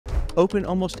Open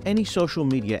almost any social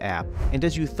media app, and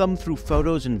as you thumb through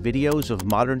photos and videos of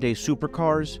modern-day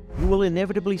supercars, you will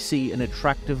inevitably see an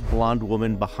attractive blonde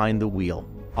woman behind the wheel.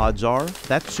 Odds are,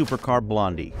 that's Supercar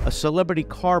Blondie, a celebrity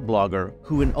car blogger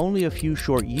who in only a few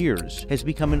short years has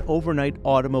become an overnight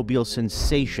automobile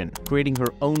sensation, creating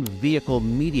her own vehicle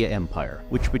media empire,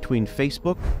 which between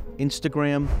Facebook,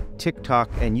 Instagram, TikTok,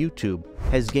 and YouTube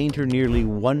has gained her nearly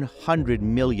 100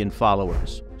 million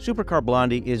followers. Supercar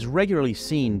Blondie is regularly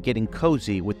seen getting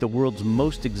cozy with the world's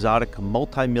most exotic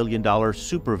multi-million-dollar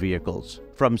super vehicles,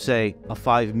 from, say, a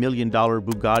 $5 million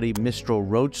Bugatti Mistral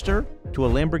Roadster to a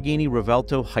Lamborghini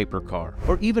Revuelto hypercar,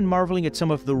 or even marveling at some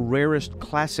of the rarest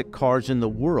classic cars in the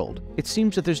world. It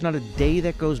seems that there's not a day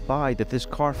that goes by that this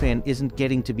car fan isn't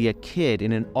getting to be a kid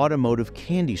in an automotive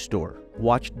candy store,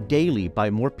 watched daily by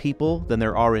more people than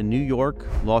there are in New York,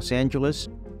 Los Angeles,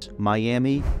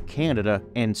 Miami, Canada,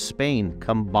 and Spain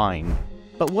combined.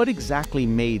 But what exactly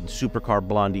made Supercar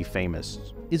Blondie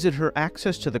famous? Is it her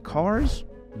access to the cars?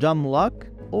 Dumb luck?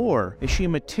 Or is she a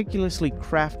meticulously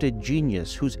crafted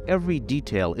genius whose every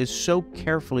detail is so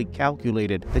carefully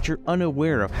calculated that you're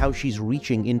unaware of how she's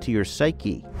reaching into your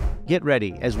psyche? Get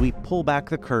ready as we pull back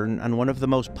the curtain on one of the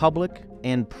most public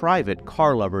and private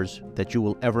car lovers that you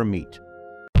will ever meet.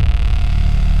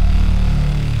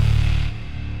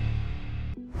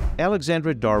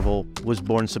 Alexandra Darville was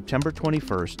born September 21,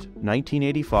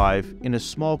 1985, in a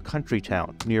small country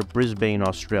town near Brisbane,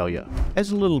 Australia.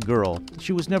 As a little girl,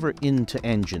 she was never into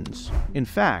engines. In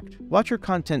fact, watch her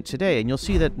content today and you'll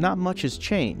see that not much has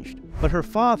changed. But her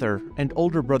father and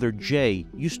older brother Jay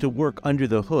used to work under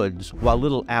the hoods while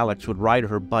little Alex would ride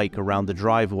her bike around the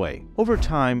driveway. Over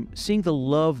time, seeing the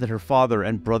love that her father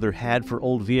and brother had for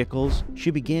old vehicles, she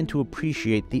began to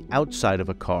appreciate the outside of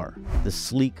a car. The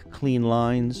sleek, clean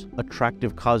lines,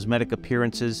 attractive cosmetic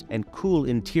appearances, and cool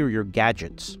interior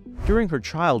gadgets. During her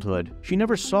childhood, she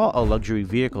never saw a luxury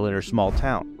vehicle in her small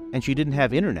town, and she didn't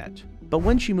have internet. But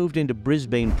when she moved into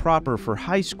Brisbane proper for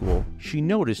high school, she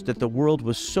noticed that the world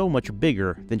was so much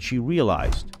bigger than she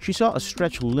realized. She saw a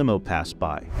stretch limo pass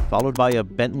by, followed by a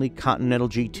Bentley Continental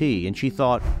GT, and she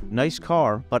thought, nice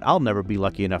car, but I'll never be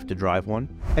lucky enough to drive one.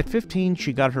 At 15,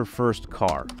 she got her first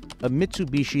car, a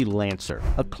Mitsubishi Lancer,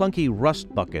 a clunky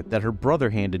rust bucket that her brother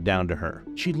handed down to her.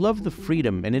 She loved the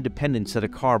freedom and independence that a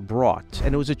car brought,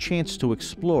 and it was a chance to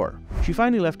explore. She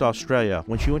finally left Australia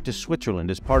when she went to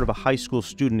Switzerland as part of a high school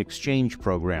student exchange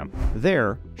program.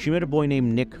 There, she met a boy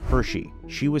named Nick Hershey.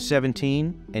 She was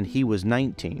 17 and he was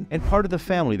 19, and part of the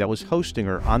family that was hosting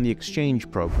her on the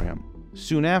exchange program.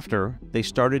 Soon after, they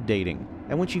started dating,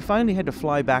 and when she finally had to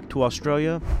fly back to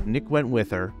Australia, Nick went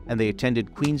with her, and they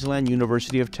attended Queensland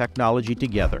University of Technology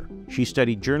together. She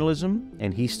studied journalism,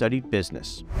 and he studied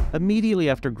business. Immediately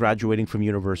after graduating from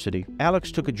university,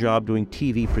 Alex took a job doing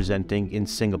TV presenting in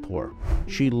Singapore.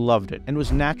 She loved it, and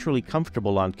was naturally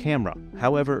comfortable on camera.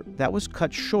 However, that was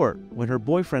cut short when her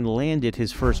boyfriend landed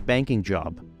his first banking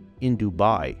job in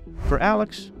Dubai. For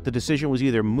Alex, the decision was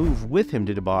either move with him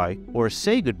to Dubai or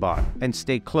say goodbye and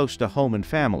stay close to home and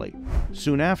family.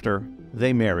 Soon after,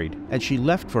 they married, and she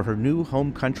left for her new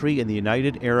home country in the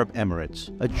United Arab Emirates,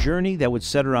 a journey that would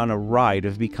set her on a ride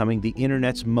of becoming the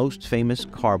internet's most famous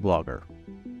car blogger.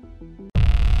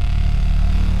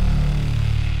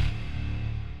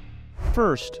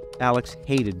 First, Alex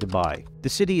hated Dubai. The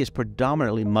city is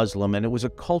predominantly Muslim, and it was a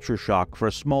culture shock for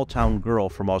a small-town girl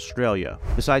from Australia.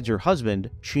 Besides her husband,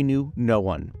 she knew no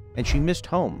one, and she missed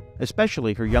home,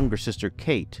 especially her younger sister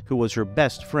Kate, who was her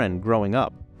best friend growing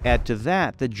up. Add to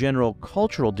that the general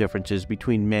cultural differences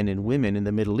between men and women in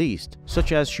the Middle East,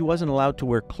 such as she wasn't allowed to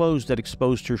wear clothes that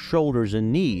exposed her shoulders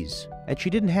and knees, and she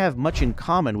didn't have much in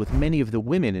common with many of the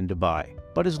women in Dubai.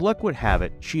 But as luck would have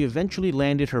it, she eventually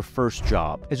landed her first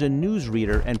job as a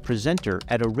newsreader and presenter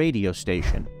at a radio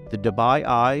station, the Dubai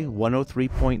Eye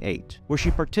 103.8, where she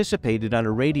participated on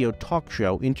a radio talk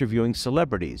show interviewing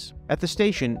celebrities. At the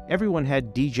station, everyone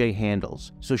had DJ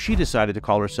handles, so she decided to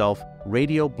call herself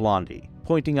Radio Blondie,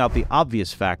 pointing out the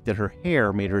obvious fact that her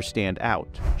hair made her stand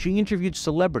out. She interviewed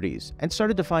celebrities and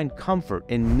started to find comfort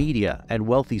in media and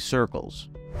wealthy circles.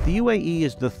 The UAE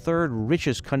is the third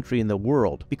richest country in the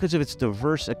world because of its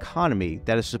diverse economy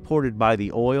that is supported by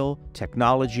the oil,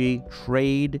 technology,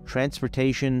 trade,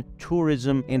 transportation,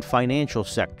 tourism, and financial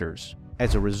sectors.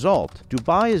 As a result,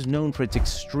 Dubai is known for its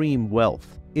extreme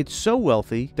wealth. It's so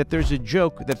wealthy that there's a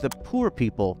joke that the poor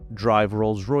people drive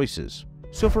Rolls Royces.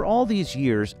 So for all these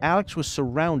years, Alex was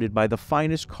surrounded by the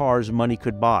finest cars money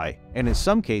could buy, and in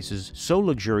some cases so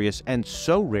luxurious and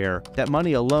so rare that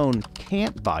money alone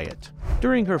can't buy it.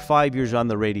 During her 5 years on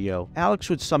the radio, Alex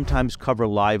would sometimes cover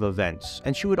live events,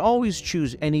 and she would always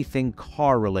choose anything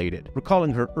car-related,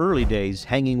 recalling her early days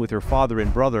hanging with her father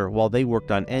and brother while they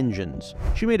worked on engines.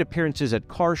 She made appearances at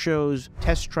car shows,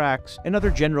 test tracks, and other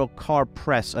general car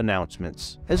press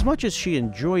announcements. As much as she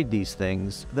enjoyed these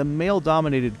things, the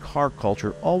male-dominated car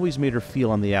culture always made her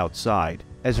feel on the outside.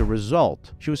 As a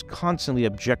result, she was constantly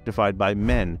objectified by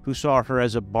men who saw her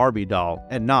as a Barbie doll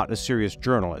and not a serious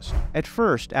journalist. At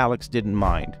first, Alex didn't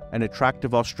mind. An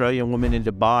attractive Australian woman in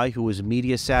Dubai who was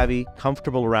media-savvy,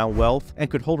 comfortable around wealth, and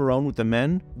could hold her own with the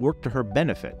men worked to her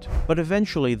benefit. But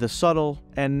eventually, the subtle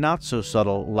and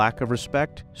not-so-subtle lack of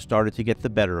respect started to get the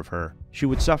better of her. She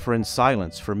would suffer in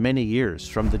silence for many years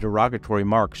from the derogatory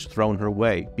marks thrown her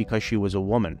way because she was a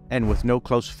woman, and with no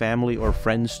close family or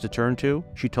friends to turn to,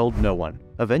 she told no one,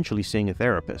 eventually seeing a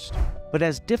therapist. But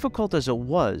as difficult as it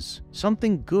was,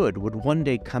 something good would one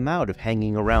day come out of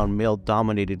hanging around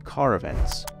male-dominated car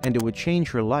events, and it would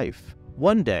change her life.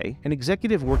 One day, an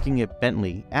executive working at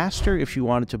Bentley asked her if she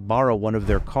wanted to borrow one of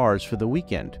their cars for the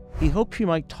weekend. He hoped she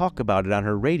might talk about it on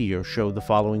her radio show the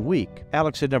following week.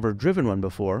 Alex had never driven one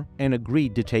before and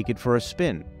agreed to take it for a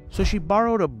spin. So she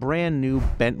borrowed a brand new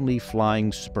Bentley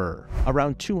Flying Spur,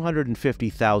 around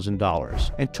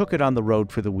 $250,000, and took it on the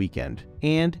road for the weekend.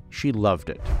 And she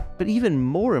loved it. But even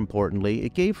more importantly,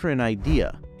 it gave her an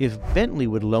idea. If Bentley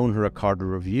would loan her a car to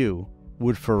review,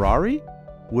 would Ferrari?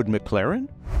 Would McLaren?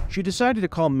 She decided to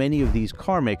call many of these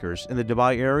car makers in the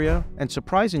Dubai area, and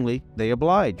surprisingly, they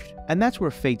obliged. And that's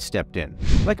where fate stepped in.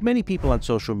 Like many people on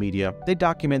social media, they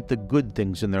document the good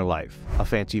things in their life. A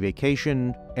fancy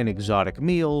vacation, an exotic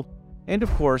meal, and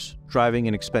of course, driving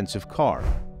an expensive car.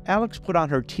 Alex put on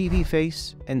her TV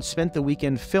face and spent the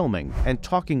weekend filming and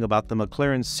talking about the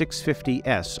McLaren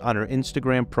 650S on her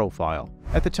Instagram profile.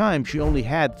 At the time, she only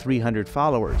had 300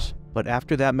 followers, but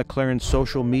after that McLaren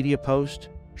social media post,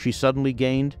 she suddenly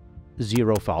gained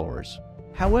 0 followers.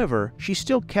 However, she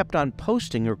still kept on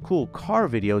posting her cool car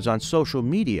videos on social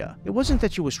media. It wasn't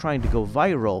that she was trying to go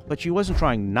viral, but she wasn't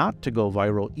trying not to go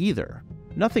viral either.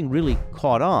 Nothing really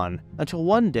caught on until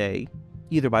one day,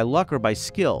 either by luck or by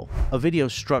skill, a video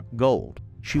struck gold.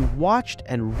 She watched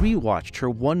and rewatched her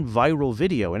one viral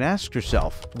video and asked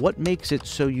herself, what makes it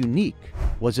so unique?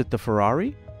 Was it the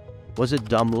Ferrari? Was it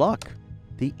dumb luck?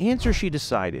 The answer, she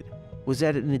decided, was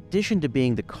that in addition to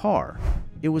being the car,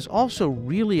 it was also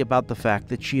really about the fact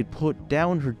that she had put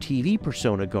down her TV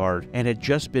persona guard and had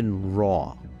just been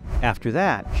raw. After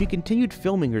that, she continued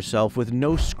filming herself with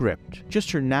no script,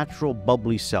 just her natural,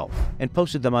 bubbly self, and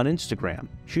posted them on Instagram.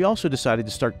 She also decided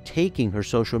to start taking her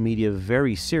social media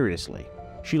very seriously.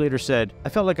 She later said, I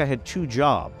felt like I had 2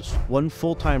 jobs, one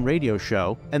full-time radio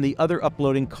show and the other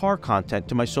uploading car content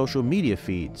to my social media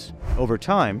feeds. Over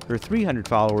time, her 300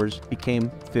 followers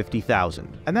became 50,000.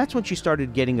 And that's when she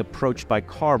started getting approached by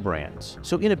car brands.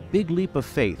 So in a big leap of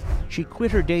faith, she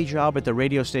quit her day job at the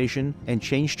radio station and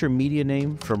changed her media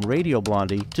name from Radio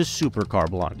Blondie to Supercar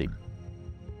Blondie.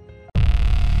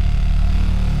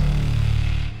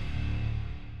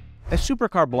 As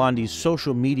Supercar Blondie's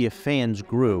social media fans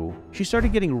grew, she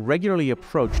started getting regularly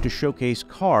approached to showcase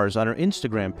cars on her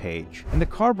Instagram page, and the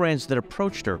car brands that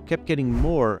approached her kept getting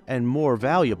more and more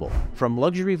valuable, from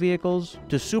luxury vehicles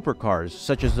to supercars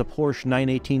such as the Porsche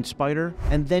 918 Spider,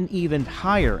 and then even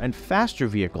higher and faster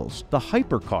vehicles, the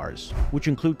hypercars, which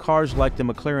include cars like the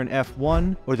McLaren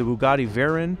F1 or the Bugatti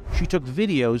Veyron. She took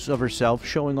videos of herself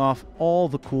showing off all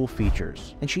the cool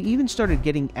features, and she even started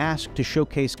getting asked to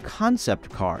showcase concept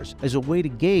cars as a way to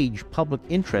gauge public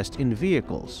interest in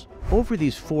vehicles. Over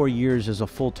these 4 years as a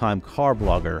full-time car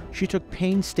blogger, she took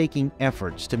painstaking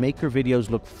efforts to make her videos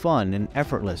look fun and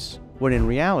effortless, when in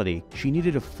reality, she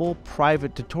needed a full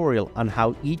private tutorial on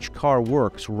how each car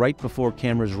works right before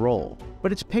cameras roll.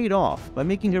 But it's paid off by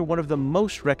making her one of the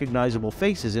most recognizable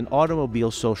faces in automobile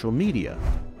social media.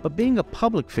 But being a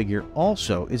public figure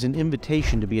also is an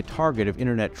invitation to be a target of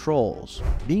internet trolls.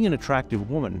 Being an attractive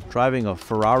woman driving a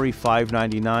Ferrari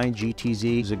 599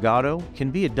 GTZ Zagato can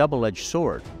be a double-edged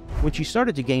sword. When she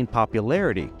started to gain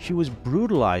popularity, she was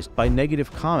brutalized by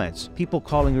negative comments, people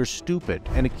calling her stupid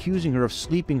and accusing her of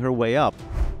sleeping her way up.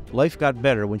 Life got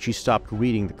better when she stopped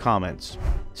reading the comments.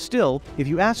 Still, if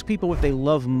you ask people what they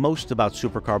love most about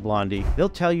Supercar Blondie, they'll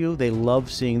tell you they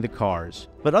love seeing the cars.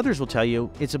 But others will tell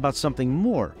you it's about something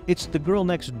more. It's the girl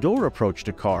next door approach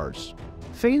to cars.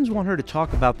 Fans want her to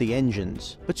talk about the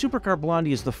engines, but Supercar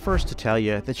Blondie is the first to tell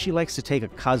you that she likes to take a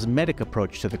cosmetic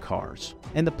approach to the cars.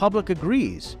 And the public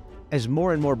agrees. As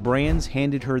more and more brands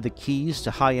handed her the keys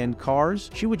to high-end cars,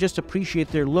 she would just appreciate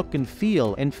their look and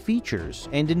feel and features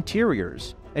and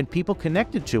interiors, and people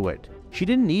connected to it. She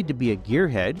didn't need to be a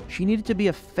gearhead, she needed to be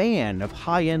a fan of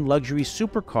high-end luxury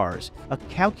supercars, a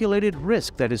calculated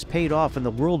risk that is paid off in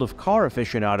the world of car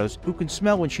aficionados who can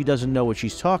smell when she doesn't know what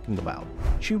she's talking about.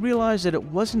 She realized that it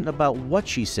wasn't about what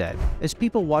she said, as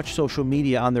people watch social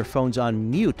media on their phones on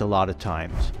mute a lot of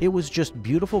times. It was just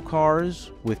beautiful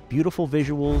cars with beautiful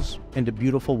visuals and a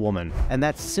beautiful woman, and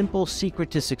that simple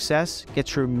secret to success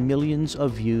gets her millions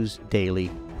of views daily.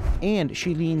 And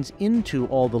she leans into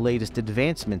all the latest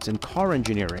advancements in car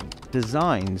engineering,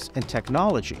 designs, and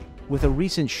technology. With a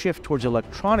recent shift towards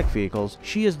electronic vehicles,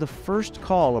 she is the first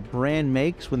call a brand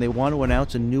makes when they want to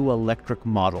announce a new electric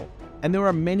model. And there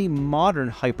are many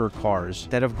modern hypercars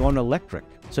that have gone electric,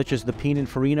 such as the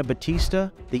Pininfarina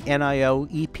Battista, the NIO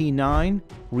EP9,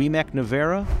 Rimac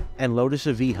Nevera, and Lotus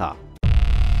Evija.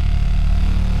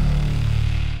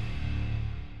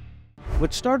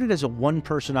 What started as a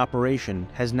one-person operation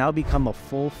has now become a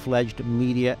full-fledged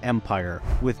media empire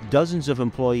with dozens of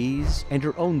employees and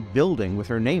her own building with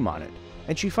her name on it.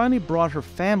 And she finally brought her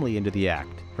family into the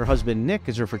act. Her husband Nick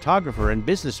is her photographer and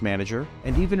business manager,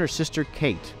 and even her sister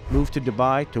Kate moved to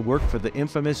Dubai to work for the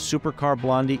infamous Supercar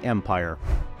Blondie empire.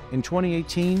 In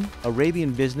 2018,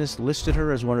 Arabian Business listed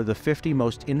her as one of the 50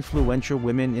 most influential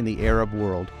women in the Arab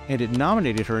world, and it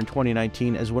nominated her in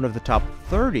 2019 as one of the top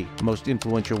 30 most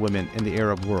influential women in the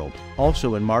Arab world.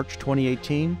 Also in March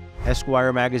 2018,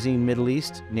 Esquire magazine Middle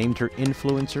East named her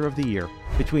Influencer of the Year.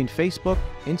 Between Facebook,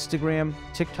 Instagram,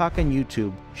 TikTok, and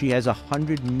YouTube, she has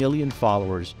 100 million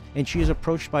followers, and she is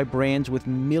approached by brands with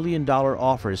million-dollar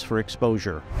offers for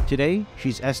exposure. Today,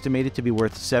 she's estimated to be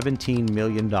worth $17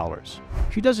 million.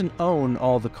 She doesn't own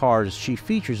all the cars she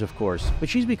features, of course, but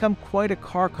she's become quite a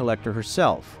car collector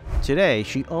herself. Today,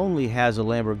 she only has a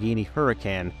Lamborghini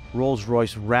Huracan,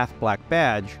 Rolls-Royce Wrath Black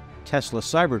Badge, Tesla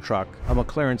Cybertruck, a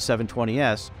McLaren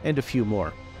 720S, and a few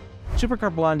more.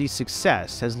 Supercar Blondie's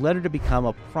success has led her to become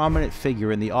a prominent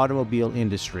figure in the automobile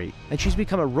industry, and she's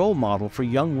become a role model for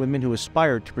young women who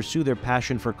aspire to pursue their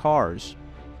passion for cars.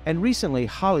 And recently,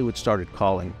 Hollywood started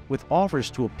calling, with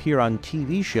offers to appear on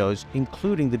TV shows,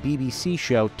 including the BBC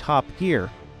show Top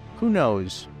Gear. Who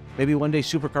knows? Maybe one day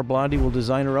Supercar Blondie will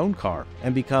design her own car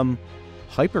and become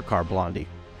Hypercar Blondie.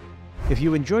 If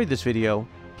you enjoyed this video,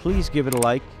 please give it a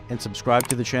like and subscribe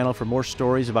to the channel for more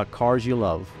stories about cars you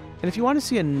love. And if you want to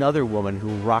see another woman who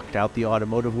rocked out the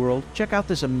automotive world, check out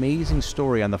this amazing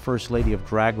story on the First Lady of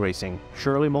drag racing,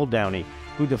 Shirley Muldowney,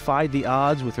 who defied the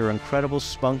odds with her incredible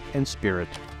spunk and spirit.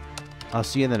 I'll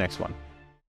see you in the next one.